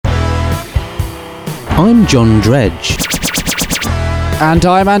I'm John Dredge. And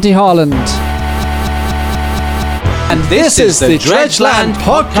I'm Andy Harland. And this is the Dredgeland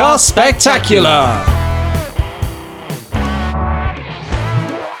Podcast Spectacular.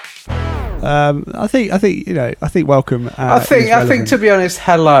 I think welcome. I think to be honest,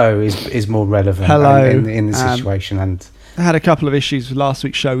 hello is more relevant. Hello in this situation. And I had a couple of issues with last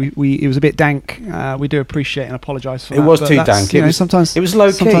week's show. It was a bit dank. We do appreciate and apologise for that. It was too dank. It was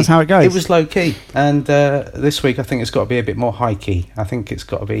low key. Sometimes how it goes. It was low key. And this week I think it's got to be a bit more high key. I think it's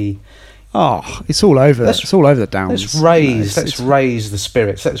got to be. Oh, it's all over. It's all over the downs. Let's raise the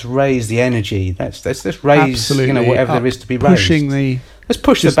spirits. Let's raise the energy. Let's raise whatever there is to be raised. Let's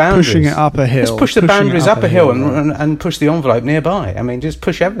push the boundaries. Pushing it up a hill. Let's push the boundaries up a hill and push the envelope nearby. I mean, just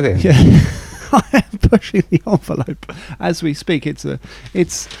push everything. Yeah, I am pushing the envelope as we speak. It's an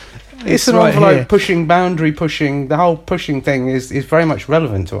right envelope here. Pushing, boundary pushing. The whole pushing thing is very much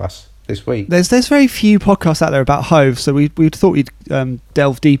relevant to us this week. There's very few podcasts out there about Hove, so we thought we'd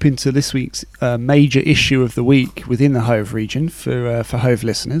delve deep into this week's major issue of the week within the Hove region for Hove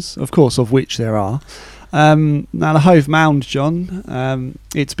listeners, of course, of which there are. Now the Hove Mound, John,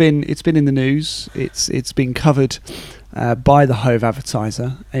 it's been in the news. It's been covered by the Hove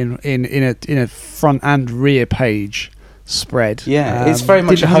Advertiser in a front and rear page spread. Yeah, it's very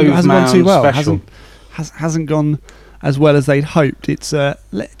much a Hove Mound gone too well. special. Hasn't gone as well as they'd hoped. It's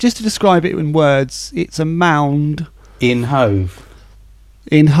just to describe it in words, it's a mound in Hove.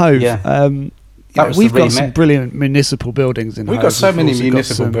 Yeah. We've got some remit. Brilliant municipal buildings in Hove. We've got so many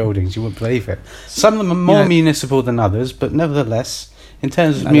municipal buildings, you wouldn't believe it. Some of them are more municipal than others, but nevertheless, in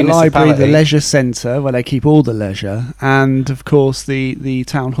terms of municipality... The library, the leisure centre, where they keep all the leisure, and, of course, the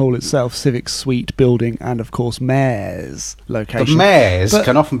town hall itself, civic suite building, and, of course, mayor's location. The mayors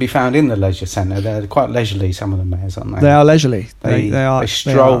can often be found in the leisure centre. They're quite leisurely, some of the mayors, aren't they? They are leisurely. They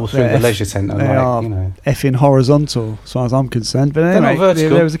stroll through the leisure centre. They are effing horizontal, as far as I'm concerned. But anyway, they're not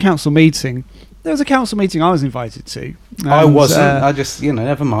vertical. There was a council meeting... There was a council meeting I was invited to. I wasn't. I just,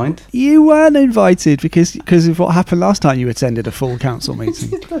 never mind. You weren't invited because of what happened last time you attended a full council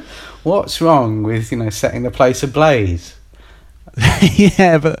meeting. What's wrong with, setting the place ablaze?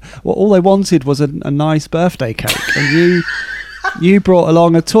 Yeah, but all they wanted was a nice birthday cake, and you brought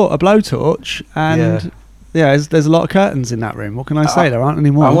along a blowtorch, and there's a lot of curtains in that room. What can I say? There aren't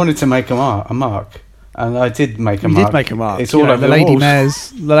any more. I wanted to make a mark. And I did make a mark. You did make a mark. It's all over the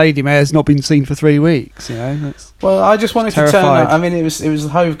Lady Mayor's not been seen for 3 weeks. Well, I just wanted to turn up. I mean, it was the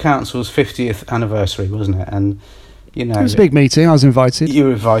Hove Council's 50th anniversary, wasn't it? And it was a big meeting. I was invited. You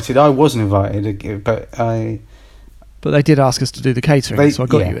were invited. I wasn't invited, but they did ask us to do the catering, so I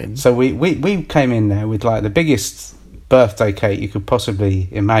got you in. So we came in there with like the biggest birthday cake you could possibly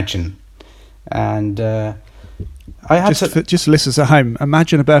imagine, and. I had just listeners at home,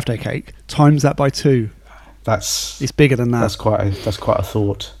 imagine a birthday cake, times that by 2. It's bigger than that. That's quite a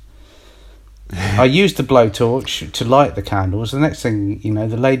thought. I used the blowtorch to light the candles. The next thing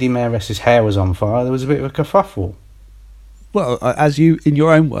the Lady Mayoress's hair was on fire. There was a bit of a kerfuffle. Well, as you, in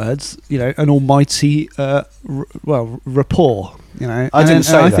your own words, an almighty rapport. I didn't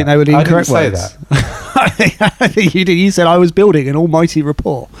say that. I think they were the incorrect words. I didn't say that. I think you did. You said I was building an almighty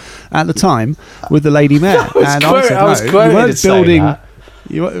rapport at the time with the Lady Mayor, I was quoted you weren't building.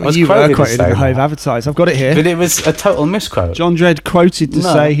 You were quoted in the Hove Advertiser. I've got it here. But it was a total misquote. John Dredd quoted to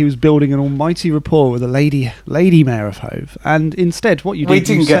say he was building an almighty rapport with the Lady Mayor of Hove, and instead, what you did, we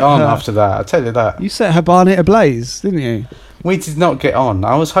didn't get on after that. I'll tell you that. You set her barnet ablaze, didn't you? We did not get on.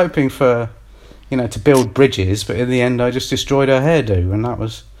 I was hoping for, to build bridges, but in the end, I just destroyed her hairdo, and that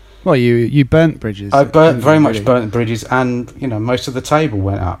was. Well, you burnt bridges. I very much burnt bridges, and most of the table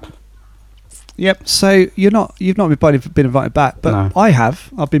went up. Yep. So you've not been invited back, but no. I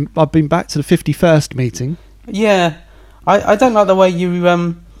have. I've been back to the 51st meeting. Yeah, I don't like the way you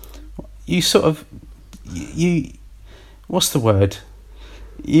sort of what's the word?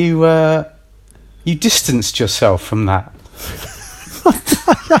 You distanced yourself from that.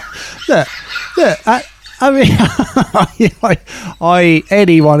 Yeah. I mean,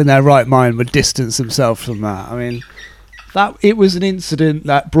 anyone in their right mind would distance themselves from that. I mean, it was an incident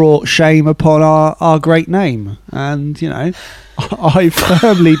that brought shame upon our great name, and I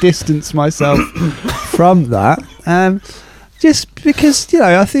firmly distanced myself from that, just because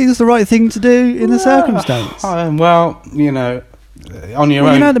I think it's the right thing to do in the circumstance. On your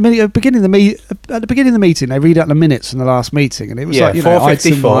own. At the beginning of the meeting, they read out the minutes from the last meeting, and it was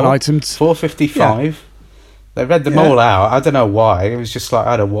item 1, item 4:55. They read them all out. I don't know why. It was just like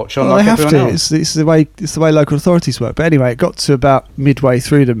I had a watch on. Well, like they have everyone to. else. It's the way local authorities work. But anyway, it got to about midway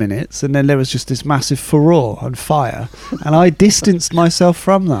through the minutes, and then there was just this massive furore and fire, and I distanced myself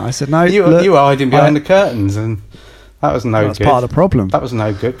from that. I said, "No, You were hiding behind the curtains, and that was no that's good. part of the problem." That was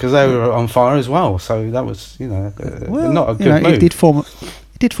no good because they were on fire as well. So that was, not a good move. It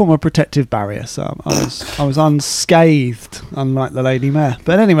did form a protective barrier, so I was unscathed, unlike the Lady Mayor.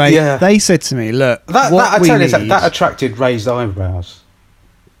 But anyway, they said to me, "Look, that attracted raised eyebrows."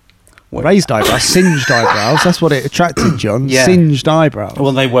 Raised eyebrows, singed eyebrows. That's what it attracted, John. Yeah. Singed eyebrows.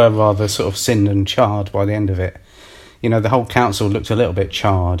 Well, they were rather sort of sinned and charred by the end of it. The whole council looked a little bit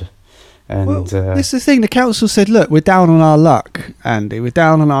charred. And this is the thing. The council said, "Look, we're down on our luck, Andy. We're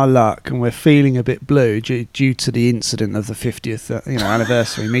down on our luck, and we're feeling a bit blue due to the incident of the 50th,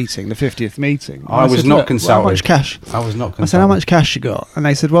 anniversary meeting, the 50th meeting." I was said, not "Look, consulted. how much cash?" I was not consulted. I said, "How much cash you got?" And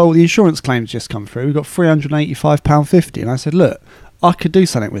they said, "Well, the insurance claim's just come through. We've got £385.50." And I said, "Look, I could do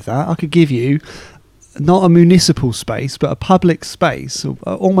something with that. I could give you not a municipal space, but a public space,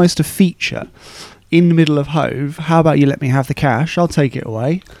 almost a feature." In the middle of Hove, how about you let me have the cash? I'll take it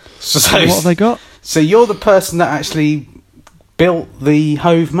away. So what have they got? So you're the person that actually built the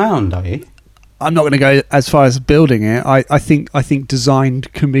Hove Mound, are you? I'm not going to go as far as building it. I think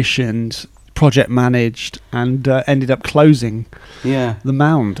designed, commissioned, project managed, and ended up closing the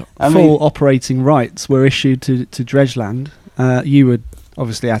mound. Full operating rights were issued to Dredgeland. You were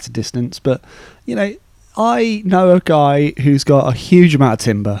obviously at a distance, but I know a guy who's got a huge amount of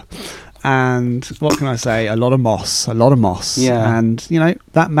timber. And what can I say? A lot of moss. Yeah. And,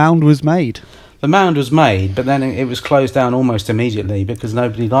 that mound was made. The mound was made, but then it was closed down almost immediately because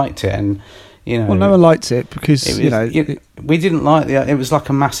nobody liked it. And, Well, no one liked it because, we didn't like it was like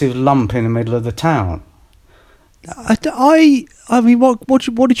a massive lump in the middle of the town. I mean, what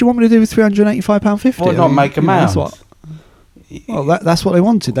did you want me to do with £385.50? Well, not make a mound. That's what they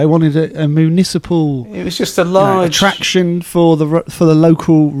wanted. They wanted a municipal. It was just a large attraction for the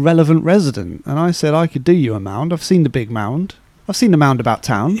local relevant resident. And I said I could do you a mound. I've seen the big mound. I've seen the mound about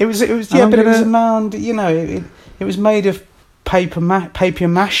town. It was it was a mound. It was made of paper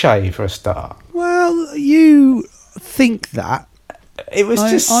mache for a start. Well, you think that. It was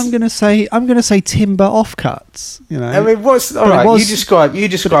I'm going to say timber offcuts. I mean, what's all right? You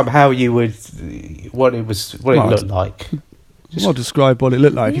describe how you would what it looked like. I'll describe what it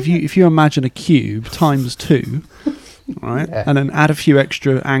looked like. If you imagine a cube times 2, right, and then add a few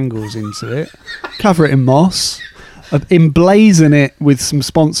extra angles into it, cover it in moss, emblazon it with some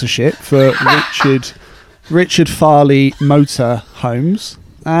sponsorship for Richard Farley Motor Homes,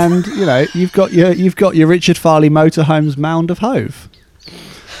 and you've got your Richard Farley Motor Homes mound of Hove.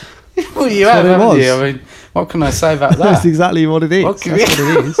 Well, you have, haven't you? I mean, what can I say about that? That's exactly what it is. That's what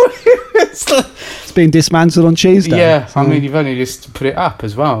it is. It's been dismantled on Tuesday. Yeah, I mean, you've only just put it up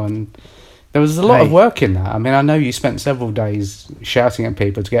as well, and there was a lot of work in that. I mean, I know you spent several days shouting at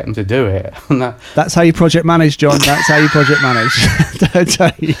people to get them to do it. And that's how you project manage, John. That's how you project manage.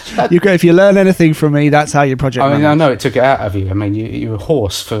 If you learn anything from me, that's how you project manage. I mean, I know it took it out of you. I mean, you were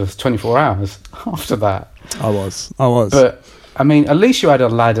hoarse for 24 hours after that. I was. But, I mean, at least you had a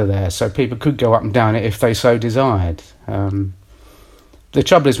ladder there so people could go up and down it if they so desired. The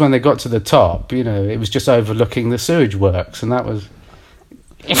trouble is when they got to the top, it was just overlooking the sewage works, and that was.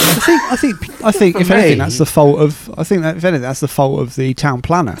 I think if anything, that's the fault of. I think that if anything, that's the fault of the town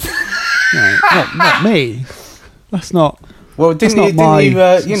planner. Not me. That's not. Well, didn't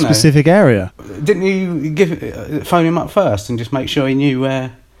my specific area. Didn't you phone him up first and just make sure he knew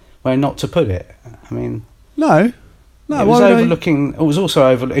where not to put it? I mean. No. It was overlooking. It was also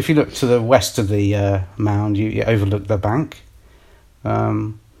over. If you look to the west of the mound, you overlook the bank.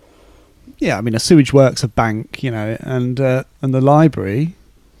 Yeah, I mean, a sewage works, a bank, and the library.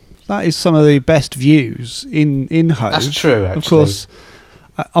 That is some of the best views in Hove. That's true, actually. Of course,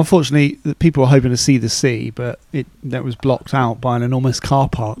 unfortunately, people were hoping to see the sea, but that was blocked out by an enormous car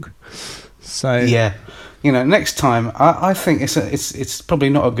park. So yeah, next time I think it's probably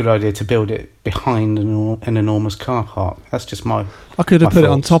not a good idea to build it behind an enormous car park. That's just my. I could have put it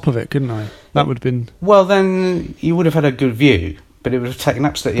on top of it, couldn't I? That would have been. Well, then you would have had a good view. But it would have taken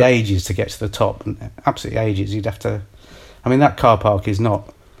absolutely ages to get to the top. Absolutely ages. You'd have to. I mean, that car park is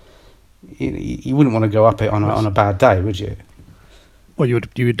not. You wouldn't want to go up it on a bad day, would you? Well, you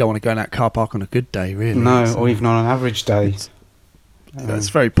don't want to go in that car park on a good day, really. No, or even on an average day. It's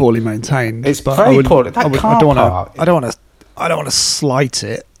very poorly maintained. It's very poorly. I don't want to slight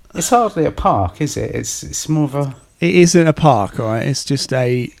it. It's hardly a park, is it? It's more of a. It isn't a park, all right. It's just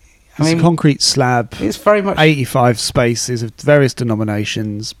a It's a concrete slab. It's very much 85 spaces of various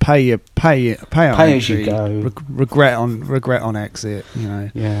denominations. Pay as you go. Regret on exit. You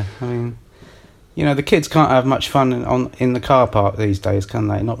know. Yeah, I mean, you know, the kids can't have much fun in the car park these days, can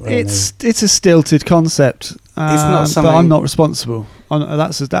they? Not really. It's a stilted concept. It's not something. But I'm not responsible.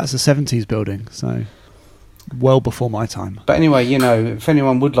 That's a 70s building, so well before my time. But anyway, you know, if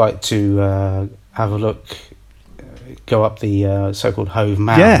anyone would like to have a look, go up the so-called Hove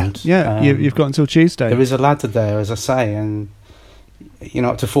Mound. Yeah. You've got until Tuesday. There is a ladder there, as I say, and you know,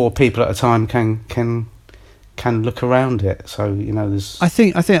 up to 4 people at a time can look around it. So you know, there's. I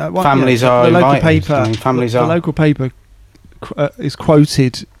think families are the local invited. paper. I mean, families the local paper is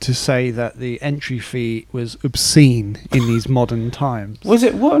quoted to say that the entry fee was obscene in these modern times. Was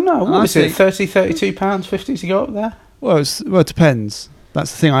it? What? No. What was it? £32.50 to go up there? Well, it depends.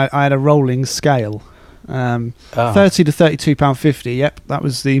 That's the thing. I had a rolling scale. 30 to £32.50. Yep, that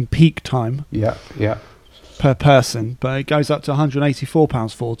was the peak time. Yeah. Per person, but it goes up to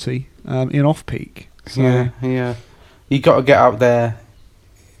 £184.40 in off peak. So. Yeah. You got to get up there,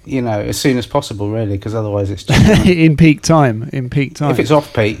 you know, as soon as possible, really, because otherwise it's just in peak time. If it's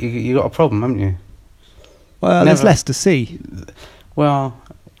off peak, you got a problem, haven't you? Well, there's less to see. Well,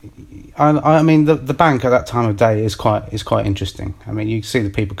 I mean, the bank at that time of day is quite interesting. I mean, you see the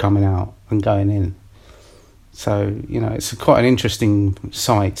people coming out and going in. So, you know, it's quite an interesting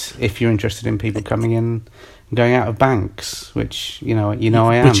sight if you're interested in people coming in and going out of banks, which, you know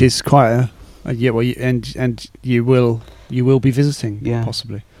I am. Which is quite and you will be visiting,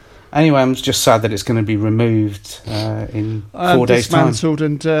 possibly. Anyway, I'm just sad that it's going to be removed in 4 days' time. Dismantled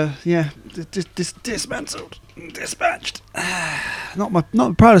and, dismantled and dispatched. Not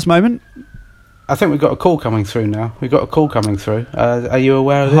the proudest moment. I think we've got a call coming through now. Are you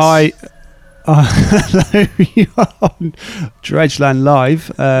aware of this? Hi. Hello, you are on Dredgeland Live.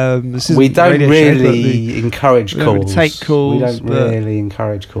 We don't really encourage calls. We take calls. We don't really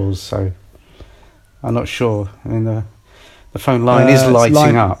encourage calls, so I'm not sure. I mean, the phone line is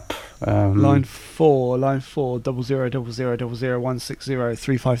lighting up. Line 4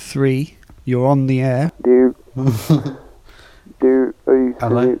 00000160 You're on the air. Are you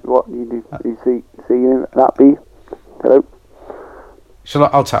Hello? what you see that be? Hello.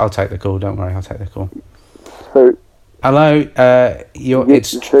 I'll take the call. Don't worry, I'll take the call. So, hello.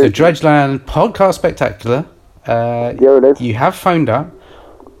 It's the Dredgeland Podcast Spectacular. it is. You have phoned up.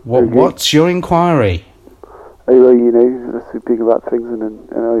 What's your inquiry? Well, you know, let's speak about things, and then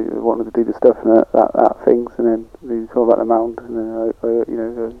I wanted to do the stuff and that things, and then we talk about the mound, and then I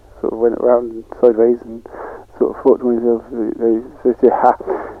sort of went around and sideways and sort of thought to myself,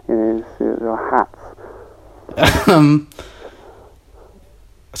 hats.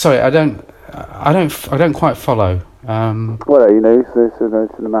 Sorry, I don't quite follow. Well, you know, so it's in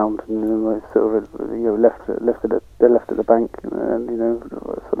the mound, and then I sort of left at the bank, and you know,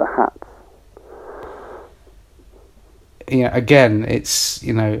 sort of hats. Yeah, again, it's,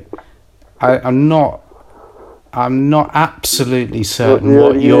 you know, I'm not absolutely certain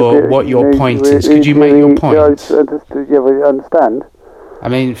what your point is. Could you make your point? I understand. I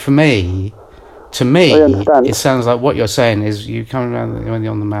mean, to me, it sounds like what you're saying is you come around when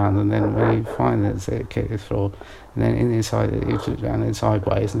you're on the mound, and then when you find that it's kick the floor, and then inside you flip down in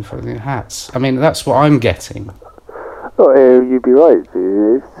sideways and for the hats. I mean, that's what I'm getting. Well, you'd be right.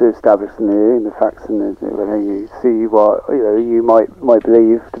 It's established in the facts, and when you see what you might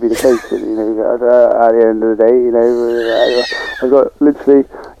believe to be the case. At the end of the day, I got literally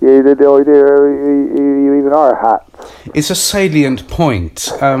the idea you even are hats. It's a salient point.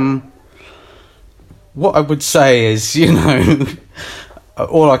 What I would say is,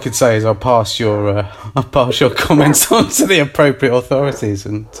 all I could say is I'll pass your comments on to the appropriate authorities,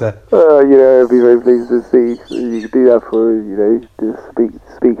 and I'd be very pleased to see you could do that for just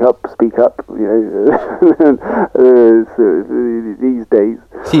speak up, these days.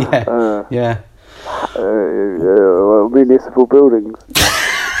 Municipal buildings.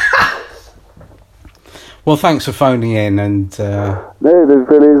 Well, thanks for phoning in, and no, there's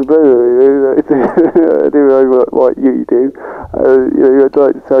brilliant. I do know what you do. I'd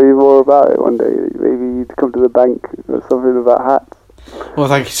like to tell you more about it one day. Maybe you'd come to the bank or something about hats. Well,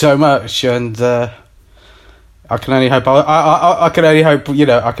 thank you so much, and I can only hope. I can only hope.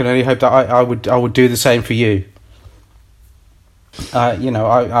 I can only hope that I would do the same for you. I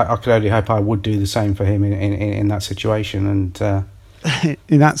can only hope I would do the same for him in that situation, and.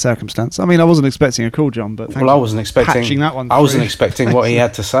 In that circumstance, I mean, I wasn't expecting a call, John, but I wasn't expecting patching that one. I wasn't expecting what he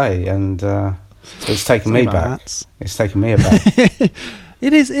had to say, and it's taken me back. It's taken me aback.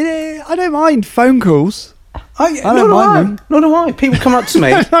 It is. I don't mind phone calls. I don't mind them. Nor do I. People come up to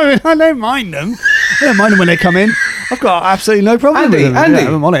me. I don't mind them. I don't mind them when they come in. I've got absolutely no problem with them. Andy,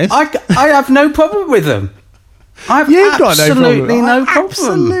 Yeah, I'm honest. I have no problem with them. I've You've got absolutely no problem.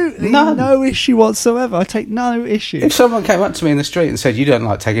 Absolutely None. no issue whatsoever. I take no issue. If someone came up to me in the street and said, you don't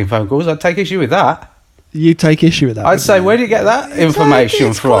like taking phone calls, I'd take issue with that. You take issue with that. I'd say, where do you get that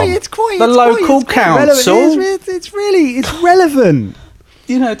information from? It's quite the local council. It's relevant.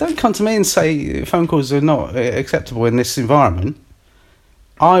 You know, don't come to me and say phone calls are not acceptable in this environment.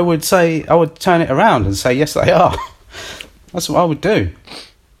 I would turn it around and say, yes, they are. That's what I would do.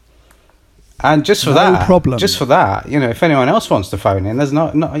 And just for that, you know, if anyone else wants to phone in, there's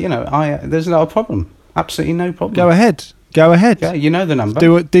not there's not a problem. Absolutely no problem. Go ahead. Yeah, you know the number.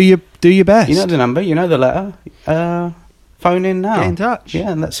 Do your best. You know the number. You know the letter. Phone in now. Get in touch.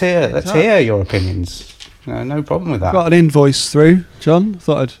 Yeah, and let's hear your opinions. No problem with that. Got an invoice through, John.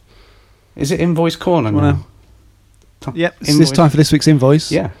 Is it invoice corner now? Yep. It's time for this week's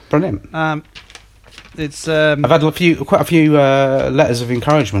invoice. Yeah, brilliant. It's. I've had quite a few letters of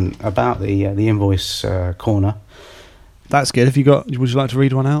encouragement about the invoice corner. That's good. Would you like to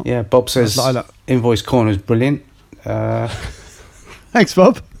read one out? Yeah, Bob says invoice corner is brilliant. Thanks,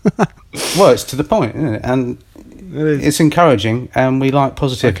 Bob. Well, it's to the point, isn't it? And it's encouraging, and we like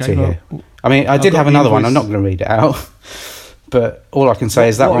positivity here. I mean, I did have another one. I'm not going to read it out, but all I can say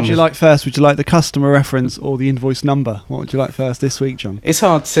is that one. What would you like first? Would you like the customer reference or the invoice number? What would you like first this week, John? It's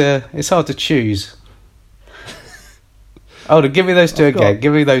hard to choose. Oh, give me those two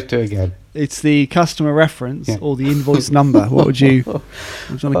again. It's the customer reference or the invoice number. What would you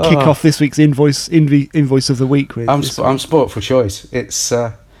want to kick off this week's invoice of the week with? I'm sport for choice. It's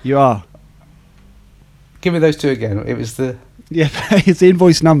you are. Give me those two again. It was the it's the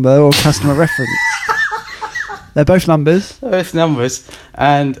invoice number or customer reference. They're both numbers. Both numbers,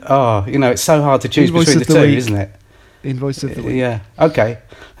 and it's so hard to choose invoice between the two, isn't it? Invoice of the week. Yeah. Okay.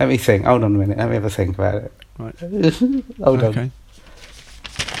 Let me think. Hold on a minute. Let me have a think about it. Right. Hold on.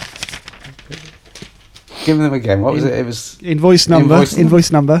 Give them again. What was it? It was invoice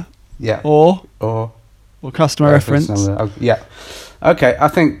number. Yeah. Or customer reference. Number. Oh, yeah. Okay. I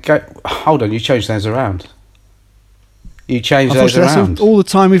think. Hold on. You changed those around. That's all the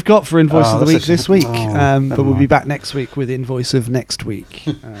time we've got for invoice of the week this week. But we'll be back next week with invoice of next week.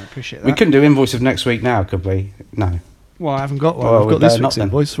 Appreciate that. We couldn't do invoice of next week now, could we? No. Well, I haven't got one. I've got this week's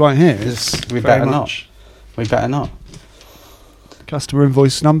invoice right here. We better not. We better not. Customer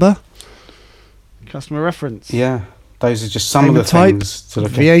invoice number. Customer reference. Yeah, those are just some of the things to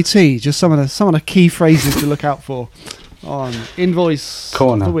look at. VAT, just some of the key phrases to look out for on invoice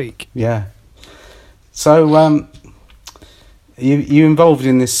corner of the week. Yeah. So, you involved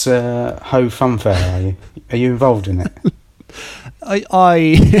in this Hove Fun Fair? Are you? Are you involved in it?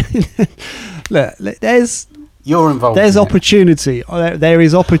 Look, there's. You're involved. There's opportunity. There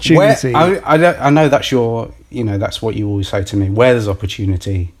is opportunity. I know that's your. That's what you always say to me. Where there's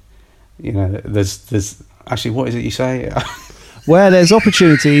opportunity, there's actually, what is it you say? Where there's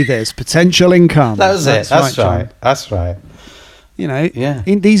opportunity, there's potential income. That's it. That's right. That's right.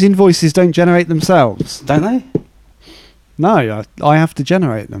 These invoices don't generate themselves, don't they? No, I have to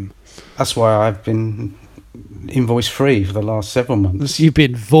generate them. That's why I've been invoice free for the last several months. You've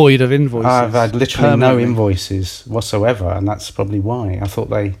been void of invoices. I've had literally no invoices whatsoever, and that's probably why. I thought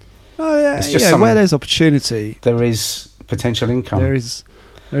they. Oh yeah, it's just where there's opportunity, there is potential income. There is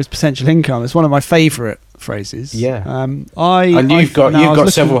potential income. It's one of my favourite phrases. Yeah. You've got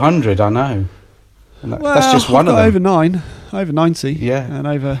several hundred. I know. And that's just one of them. Over 90. Yeah. And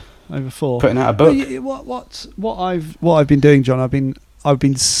over 4. Putting out a book. What I've been doing, John? I've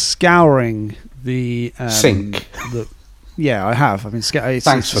been scouring the sink. Yeah, I have. I've been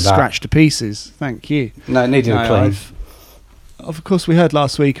Thanks for that. Scratched to pieces. Thank you. No, it needed a clean. Of course, we heard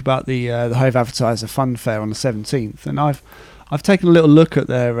last week about the Hove Advertiser Fun Fair on the 17th, and I've taken a little look at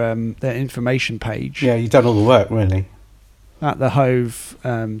their information page. Yeah, you've done all the work, really. At the Hove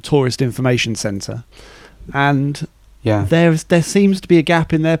Tourist Information Centre, and yeah, there seems to be a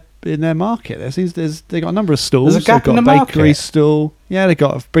gap in their market. They've got a number of stalls. There's a gap in the market. Bakery stall. Yeah, they've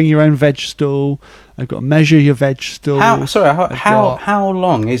got a bring your own veg stall. They've got a measure your veg stall. How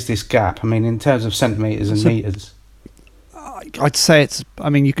long is this gap? I mean, in terms of centimetres and metres. I'd say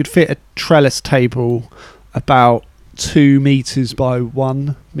you could fit a trellis table about 2 meters by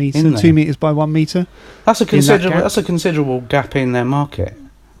 1 meter. 2 meters by 1 meter. That's a considerable gap in their market.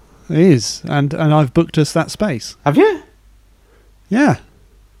 It is, and I've booked us that space. Have you? Yeah.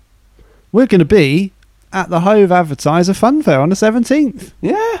 We're going to be at the Hove Advertiser Fun Fair on the 17th.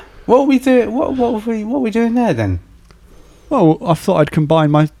 Yeah. What are we doing? What are we doing there then? Well, I thought I'd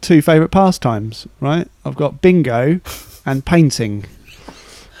combine my two favourite pastimes, right? I've got bingo and painting.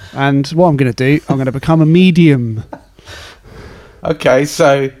 And what I'm going to do, I'm going to become a medium. Okay,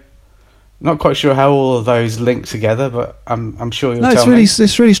 so not quite sure how all of those link together, but I'm sure you'll tell me.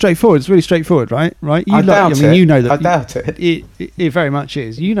 It's really straightforward. It's really straightfortard, right? Right? I doubt it. You know that. I doubt it. It very much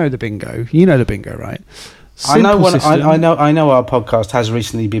is. You know the bingo. You know the bingo, right? I know our podcast has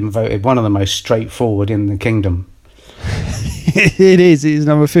recently been voted one of the most straightforward in the kingdom. It is. It is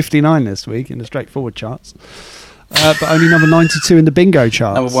number 59 this week in the straightforward charts. But only number 92 in the bingo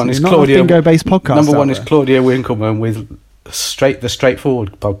charts. Number one is not Claudia. A bingo-based podcast. Number one is Claudia Winkleman with the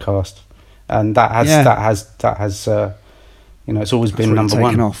Straightforward podcast, and that has it's always been number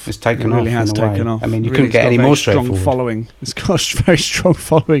one. It's taken off. It really has taken off. I mean, you couldn't get any more straightforward. Strong following. It's got a very strong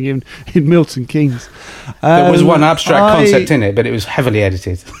following in Milton Keynes. There was one abstract concept in it, but it was heavily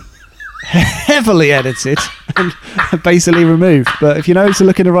edited. Heavily edited and basically removed. But if you know to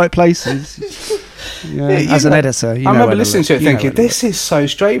look in the right places, as an editor, I remember listening to it thinking, this is so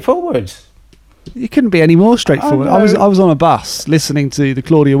straightforward. It couldn't be any more straightforward. I was on a bus listening to the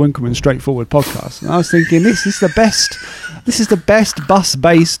Claudia Winkleman Straightforward podcast, and I was thinking, this is the best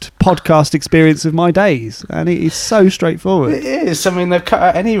bus-based podcast experience of my days, and it is so straightforward. It is. I mean, they've cut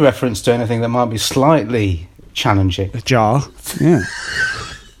out any reference to anything that might be slightly challenging. A jar, yeah.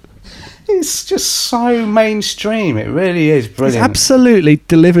 It's just so mainstream. It really is brilliant. It absolutely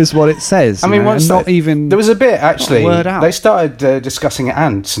delivers what it says. I mean, there was a bit actually. Word out. They started discussing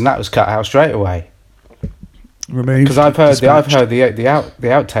ants, and that was cut out straight away. Removed. Because I've heard the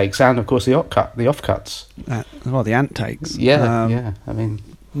outtakes, and of course the offcuts. The ant takes. Yeah. I mean,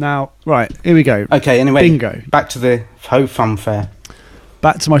 now right here we go. Okay. Anyway, bingo. Back to the Hove Fun Fair.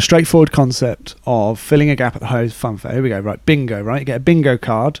 Back to my straightforward concept of filling a gap at the Hove Fun Fair. Here we go. Right, bingo. Right, you get a bingo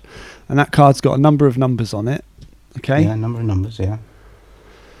card, and that card's got a number of numbers on it. Okay. Yeah, a number of numbers. Yeah.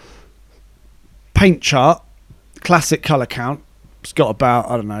 Paint chart, classic colour count. It's got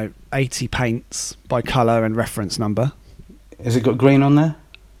about 80 paints by colour and reference number. Has it got green on there?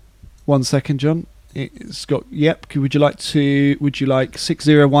 1 second, John. It's got, yep. Would you like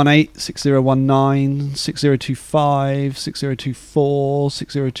 6018, 6019, 6025, 6024,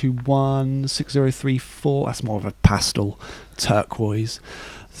 6021, 6034? That's more of a pastel turquoise.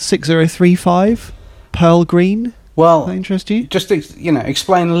 6035, pearl green. Well, does that interest you? Just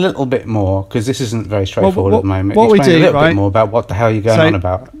explain a little bit more, because this isn't very straightforward at the moment. What explain we do, a little bit more about what the hell you're going on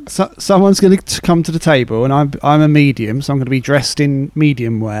about. Someone's going to come to the table, and I'm a medium, so I'm going to be dressed in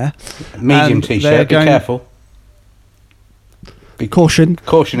medium wear. Medium t-shirt. Be careful. Caution.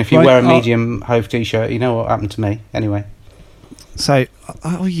 Caution if you wear a medium Hove t-shirt. You know what happened to me. Anyway. So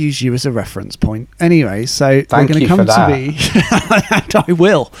I'll use you as a reference point. Anyway, so Thank we're going to come for that. to me. And I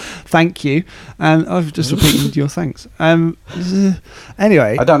will. Thank you. And I've just repeated your thanks.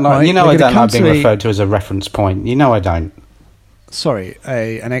 Anyway. I don't know. Right, I don't like being referred to as a reference point. You know I don't. Sorry,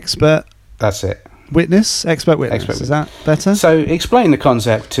 an expert. That's it. Expert witness. Is that better? So explain the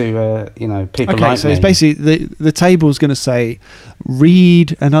concept to people like me. So it's basically the table's going to say,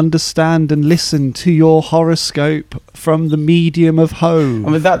 read and understand and listen to your horoscope from the medium of Hove. I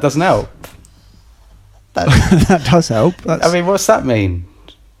mean, that doesn't help. That does help. I mean, what's that mean?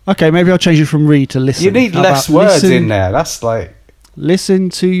 Okay, maybe I'll change it from read to listen. You need less words in there. That's like... Listen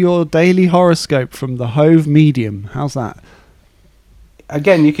to your daily horoscope from the Hove medium. How's that?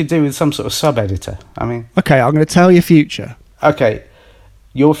 Again, you could do with some sort of sub-editor. I mean... Okay, I'm going to tell your future. Okay.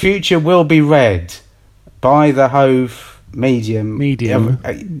 Your future will be read by the Hove medium.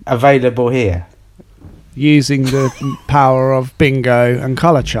 Available here. Using the power of bingo and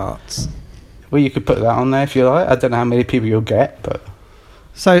colour charts. Well, you could put that on there if you like. I don't know how many people you'll get, but...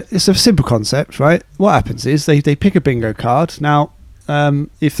 So, it's a simple concept, right? What happens is they pick a bingo card. Now,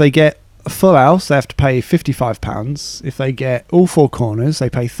 if they get a full house, they have to pay £55. If they get all four corners, they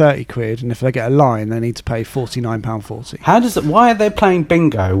pay £30. And if they get a line, they need to pay £49.40. Why are they playing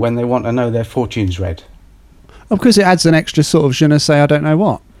bingo when they want to know their fortunes read? Oh, because it adds an extra sort of je ne sais, I don't know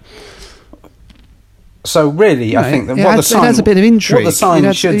what. So really, I think that it adds a bit of intrigue. What the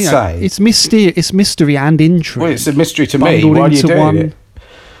sign should say... It's mystery and intrigue. Well, it's a mystery to me. Why are you doing it?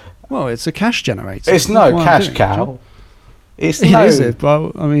 Well, it's a cash generator. It's no cash cow. It's a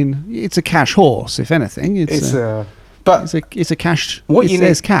cash horse, if anything. It's a cash.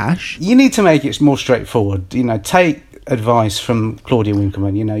 There's cash. You need to make it more straightforward. Take advice from Claudia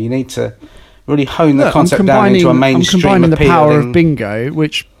Winkleman. You need to really hone the concept down into a mainstream. I'm combining the power of bingo,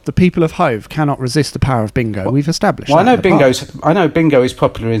 which the people of Hove cannot resist the power of bingo. We've established. Well, I know bingo is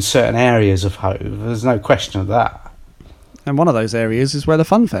popular in certain areas of Hove. There's no question of that. And one of those areas is where the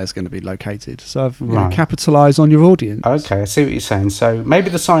fun fair is going to be located. So I've Right. capitalise on your audience. Okay, I see what you're saying. So maybe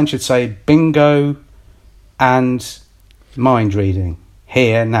the sign should say bingo and mind reading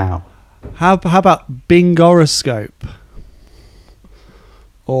here now. How about Bingoroscope?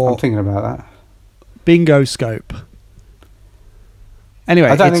 Or I'm thinking about that. Bingoscope. Anyway,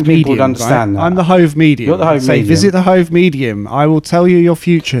 I don't it's think people would medium, understand right? that. I'm the Hove Medium. You're the Hove Say, Medium. visit the Hove Medium. I will tell you your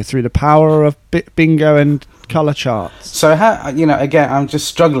future through the power of bingo and colour charts. So how, again, I'm just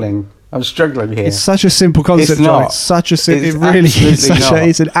struggling. I'm struggling here. It's such a simple concept, It's John. not. It's such a It's it really is absolutely such not.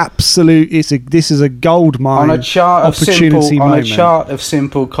 it's an absolute this is a gold mine on a chart of opportunity simple moment.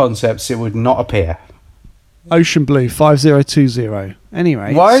 simple concepts, it would not appear. Ocean Blue 5020.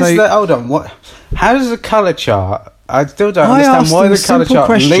 Anyway, Why so is that? Hold on. What? How does the colour chart? I still don't I understand asked why them the a colour simple chart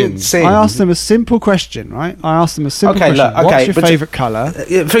question. links in. I asked them a simple question, right? I asked them a simple Okay, question. look, What's your but- favourite colour?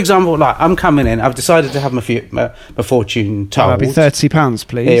 For example, like I'm coming in. I've decided to have my fortune told. That'd be £30,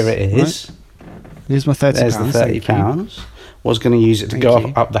 please. Here it is. Right? Here's my £30. There's the thank you. £30. Was going to use it to Thank go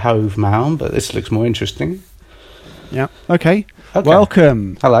you. up the Hove Mound, but this looks more interesting. Yeah. Okay. Okay.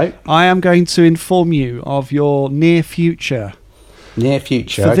 Welcome. Hello. I am going to inform you of your near future. Near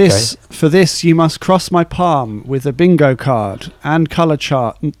future. For okay. for this, you must cross my palm with a bingo card and colour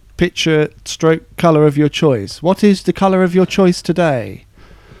chart, picture stroke colour of your choice. What is the colour of your choice today?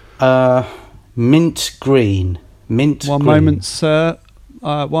 Mint green. Mint One green. moment, sir.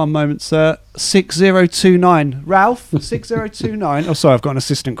 6029. Ralph, 6029. Oh, sorry, I've got an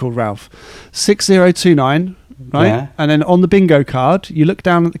assistant called Ralph. 6029, right? Yeah. And then on the bingo card, you look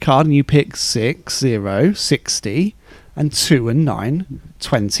down at the card and you pick 6, 0, 60, and 2 and 9,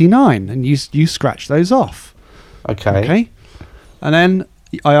 29. And you scratch those off. Okay. And then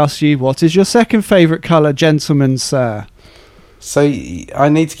I ask you, what is your second favourite colour, gentleman, sir? So I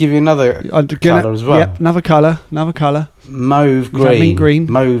need to give you another colour as well. Yep, another colour. Mauve Does that mean green.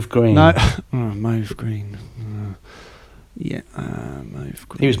 green? Mauve green. No, mauve green. Mauve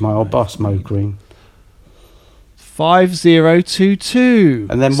green. He was my old boss, Mauve green. 5022.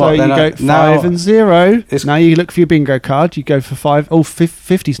 And then so what? Then you I- go 5 now and 0. it's- Now you look for your bingo card. You go for 5. Oh,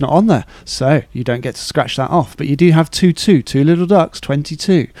 50's not on there, so you don't get to scratch that off. But you do have 22. Two little ducks.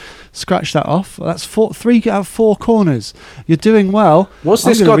 22. Scratch that off. Well, that's 3 out of 4 corners. You're doing well. What's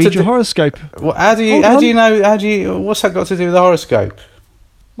I'm this gonna got to read your do? horoscope? Well, how do you Hold how on. do you know? What's that got to do with the horoscope?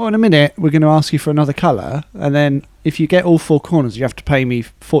 Well, in a minute, we're going to ask you for another colour, and then if you get all 4 corners, you have to pay me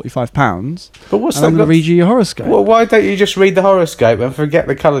 £45. But what's And I'm that going got? to read you your horoscope. Well, why don't you just read the horoscope and forget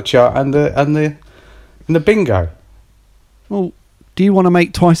the colour chart and the bingo? Well, do you want to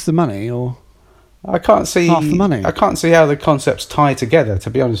make twice the money, or I can't see Half the money. I can't see how the concepts tie together. To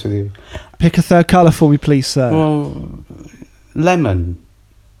be honest with you, pick a third colour for me, please, sir? well, lemon.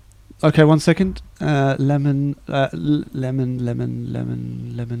 Okay, 1 second. Lemon.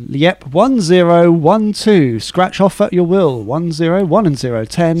 Yep, 1012. Scratch off at your will. 1 0, 1 and 0,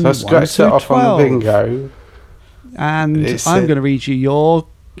 10. So I scratched that off 12. on the bingo. And It's I'm a- going to read you your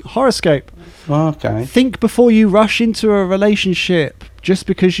horoscope. Okay. Think before you rush into a relationship. Just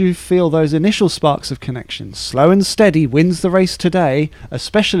because you feel those initial sparks of connection, slow and steady wins the race today,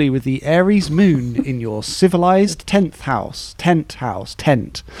 especially with the Aries moon in your civilized 10th house. Tent.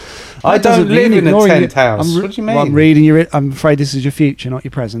 I That doesn't don't live mean in a ignoring 10th it. house. What do you mean? Well, I'm reading your. I'm afraid this is your future, not your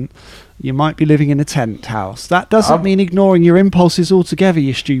present. You might be living in a 10th house. That doesn't mean ignoring your impulses altogether,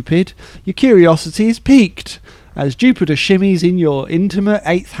 you stupid. Your curiosity is piqued as Jupiter shimmies in your intimate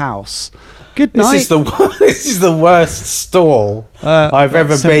 8th house. Good night. This is the worst stall I've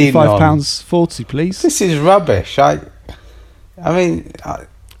ever been on. £75.40, please. This is rubbish. I mean,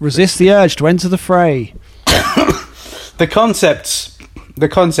 Resist the urge to enter the fray. the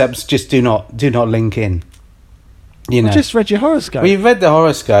concepts just do not link in. You know. I just read your horoscope. Well, you've read the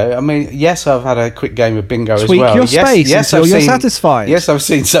horoscope. I mean, yes, I've had a quick game of bingo as Tweak well. your Yes, space yes, until I've you're seen, satisfied. Yes, I've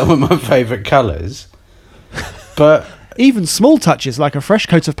seen some of my favourite colours, but Even small touches like a fresh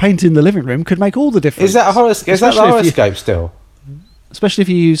coat of paint in the living room could make all the difference. is that a horoscope? Is that the Especially if you- horoscope still? Especially if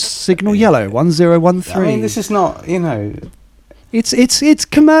you use signal yellow 1013. I mean, this is not. You know, It's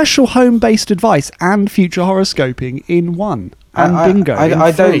commercial home-based advice and future horoscoping in one, and bingo. in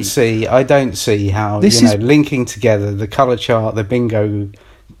I three. don't see how This is- linking together the colour chart, the bingo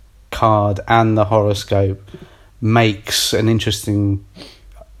card, and the horoscope makes an interesting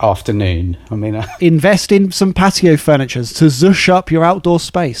afternoon. I mean, Invest in some patio furniture to zush up your outdoor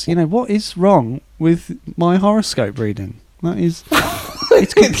space. You know, what is wrong with my horoscope reading? That is,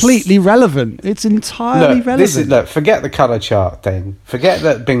 it's completely relevant. It's entirely relevant. forget the colour chart thing, forget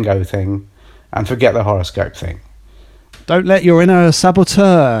that bingo thing, and forget the horoscope thing. Don't let your inner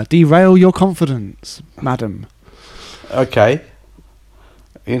saboteur derail your confidence, madam. Okay.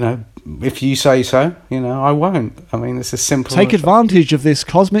 You know, if you say so, I won't. I mean, it's as simple. Take advantage of this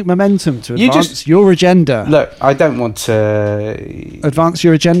cosmic momentum to advance your agenda. Look, I don't want to advance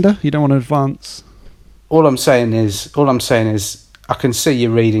your agenda. You don't want to advance. All I'm saying is, I can see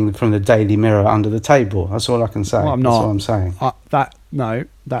you reading from the Daily Mirror under the table. That's all I can say. Well, I'm not. That's what I'm saying. No,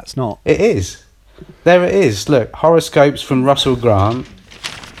 that's not. It is. There it is. Look, horoscopes from Russell Grant.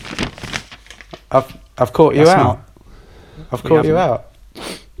 I've caught you out. I've caught you out.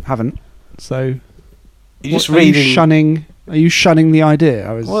 Haven't. So you're just reading. Are you shunning the idea?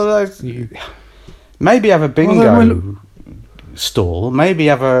 Maybe have a bingo stall. Maybe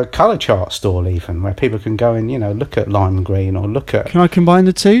have a colour chart stall, even where people can go and look at lime green or look at. Can I combine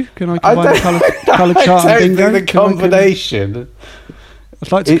the two? Can I combine the colour chart and bingo? The combination.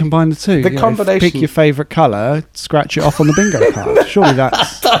 I'd like to combine the two. The combination. Pick your favourite colour, scratch it off on the bingo card. Surely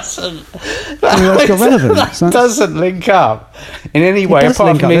that's that's got relevance. That doesn't link up in any way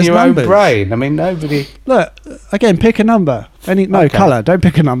apart from in your own brain. I mean, nobody. Look again. Pick a number. Colour. Don't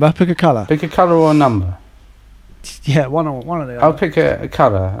pick a number. Pick a colour. Pick a colour or a number. Yeah, one of the other. I'll pick a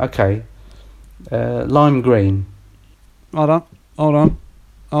colour. Okay. Lime green. Hold on.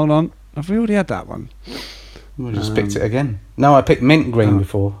 Have we already had that one? We just picked it again. No, I picked mint green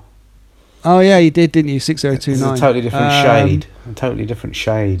before. Oh yeah, you did, didn't you? 6029. It's a totally different shade. A totally different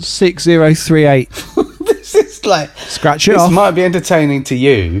shade. 6038. This is like scratch it off. This might be entertaining to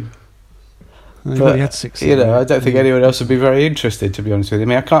you, but had 60. I don't think anyone else would be very interested. To be honest with you, I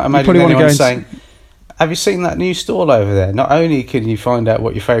mean, I can't imagine anyone saying, "Have you seen that new stall over there?" Not only can you find out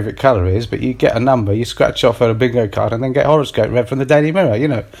what your favourite colour is, but you get a number, you scratch off on a bingo card, and then get horoscope read from the Daily Mirror.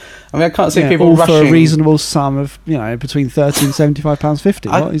 I mean, I can't see people all rushing for a reasonable sum of between £30 and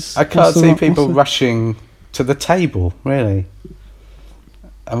 £75.50. I can't see people rushing to the table. Really,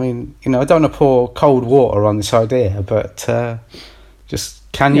 I mean, I don't want to pour cold water on this idea, but just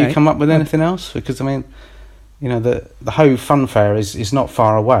can you come up with anything else? Because I mean, the Hove Fun Fair is not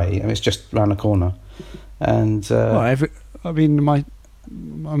far away. I mean, it's just round the corner. And I'm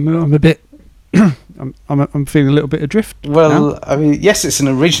a bit. I'm feeling a little bit adrift. Well, now. I mean, yes, it's an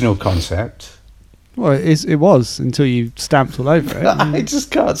original concept. Well, it was until you stamped all over it. I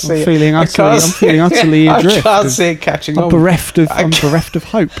just can't see it. I'm feeling utterly adrift. I can't see it catching on. I'm bereft of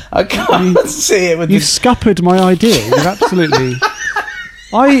hope. I can't see it. You've scuppered my idea. You've absolutely.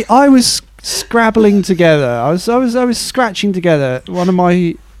 I was scrabbling together. I was scratching together one of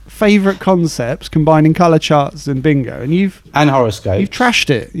my favourite concepts, combining colour charts and bingo, and horoscopes. You've trashed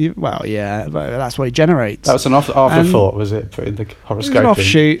it. Well, yeah, but that's what it generates. That was an afterthought, was it? Putting the horoscope.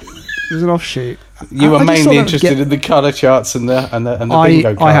 It was an offshoot. You were mainly interested in the colour charts and the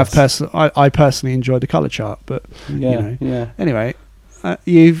bingo cards. I personally enjoyed the colour chart, but yeah. Anyway,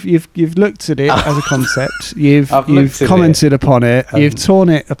 you've looked at it as a concept. You've commented upon it. You've torn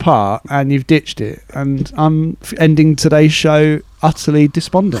it apart and you've ditched it. And I'm ending today's show utterly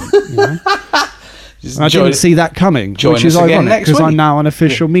despondent. I didn't see that coming, which is ironic because I'm now an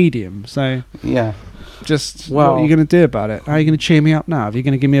official medium. So yeah. What are you going to do about it? How are you going to cheer me up now? Are you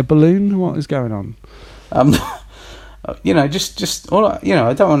going to give me a balloon? What is going on? Just all. I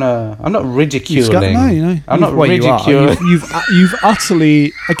don't want to. I'm not ridiculing. I'm not ridiculing. You've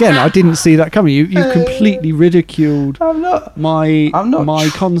utterly. Again, I didn't see that coming. You completely ridiculed. My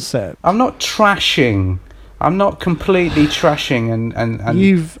concept. I'm not trashing. I'm not completely trashing and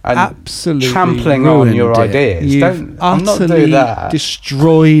you've absolutely trampling on your ideas. I'm not doing that.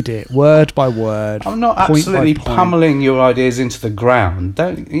 Destroyed it word by word. I'm not absolutely pummeling your ideas into the ground.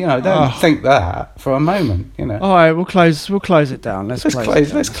 Don't think that for a moment. All right, we'll close it down. Let's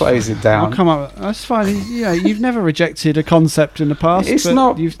close it down. I'll come up. That's fine. You've never rejected a concept in the past. You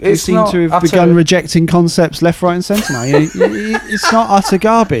seem to have begun rejecting concepts left, right, and centre now. It's not utter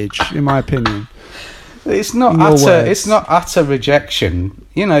garbage, in my opinion. It's not utter. It's not utter rejection.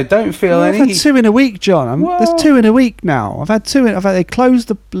 Don't feel any. I've had 2 in a week, John. There's 2 in a week now. I've had 2. They closed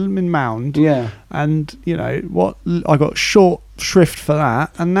the blooming mound. Yeah. And what? I got short shrift for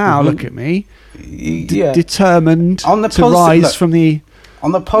that. And now look at me, determined to rise from the.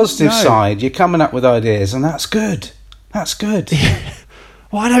 On the positive side, you're coming up with ideas, and that's good. That's good.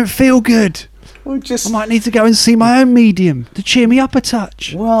 Well, I don't feel good. I might need to go and see my own medium to cheer me up a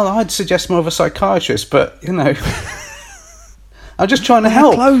touch. Well, I'd suggest more of a psychiatrist, but I'm just trying to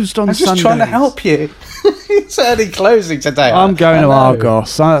help. Closed on Sundays. I'm just trying to help you. It's only closing today. I'm going to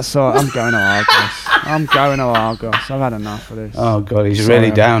Argos. That's all right. I'm going to Argos. I've had enough of this. Oh God, he's really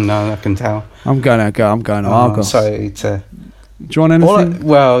down now. I can tell. I'm going to Argos. Sorry to. Do you want anything?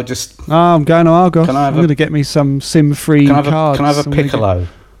 I'm going to Argos. I'm going to get me some sim-free cards. Can I have a piccolo?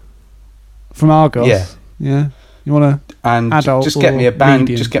 From Argos? Yeah. You You want And Adult just get me a or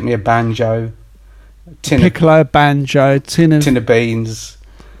medium? Just get me a banjo, a piccolo, banjo, tin of... tin of beans.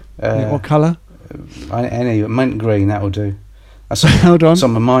 what colour? Any mint green, that will do. That's Hold on. It's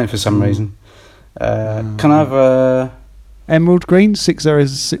on my mind for some reason. Can I have a... Emerald green?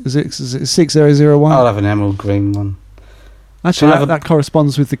 6001? I'll have an emerald green one. Actually, Can I have that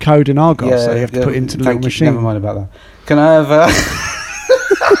corresponds with the code in Argos, so you have to put into the little machine. Never mind about that. Can I have a...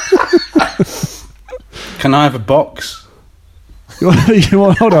 Can I have a box? you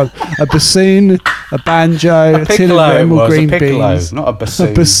want, hold on. A bassoon, a banjo, A tin of piccolo, emerald green a piccolo, beans. not a bassoon.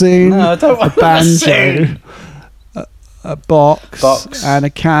 A bassoon, No, I don't want a banjo, bassoon. a box, and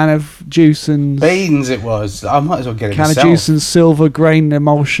a can of juice and... Beans it was. I might as well get it can myself. of juice and silver grain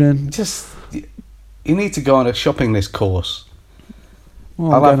emulsion. Just... You need to go on a shopping list course.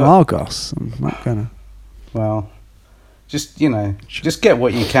 Well, I'm going to Argos. I'm not going to... Well, just get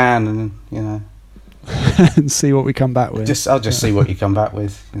what you can, and and see what we come back with. I'll just see what you come back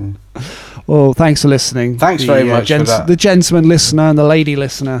with. Well, thanks for listening. Thanks very much for that. The gentleman listener and the lady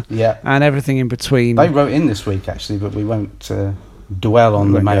listener, Yeah, and everything in between. they wrote in this week actually, but we won't dwell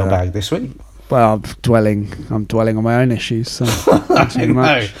on the mailbag this week. Well, I'm dwelling on my own issues. So not too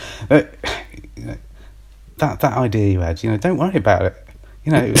much. No. That idea you had, don't worry about it.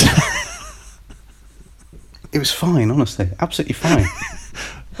 It was fine, honestly, absolutely fine.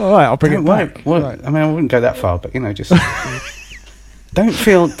 All right, I'll bring it back. Well, Right. I mean, I wouldn't go that far, but just don't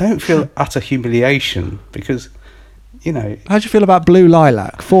feel utter humiliation because How do you feel about Blue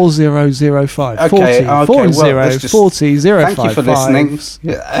Lilac 4005? Okay, 40 let's just- 40 Thank you for listening.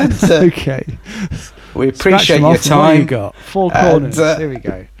 Yeah, and, Okay. we Scratch appreciate them your off and what you time. got 4 corners. Here we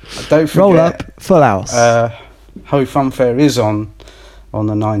go. Don't forget, Roll up, full house. Hove Fun Fair is on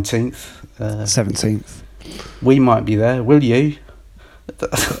the 19th. 17th. We might be there. Will you?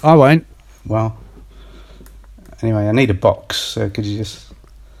 I won't. Well, anyway, I need a box. So could you just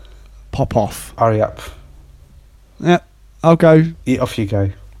Pop off. hurry up? Yep, I'll go. Yeah, off you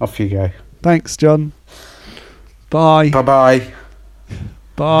go. Off you go. Thanks, John. Bye. Bye bye.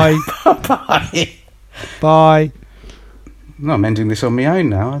 Bye. Bye. Bye. No, I'm ending this on my own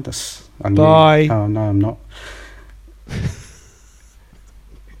now. I knew. Bye. Oh no, I'm not.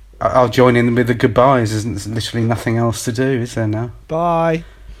 I'll join in with the goodbyes. There's literally nothing else to do, is there now? Bye.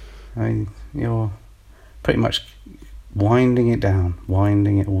 I mean, you're pretty much winding it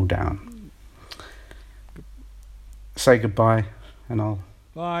all down. Say goodbye, and I'll...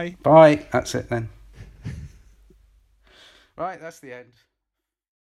 Bye. Bye. That's it then. Right, that's the end.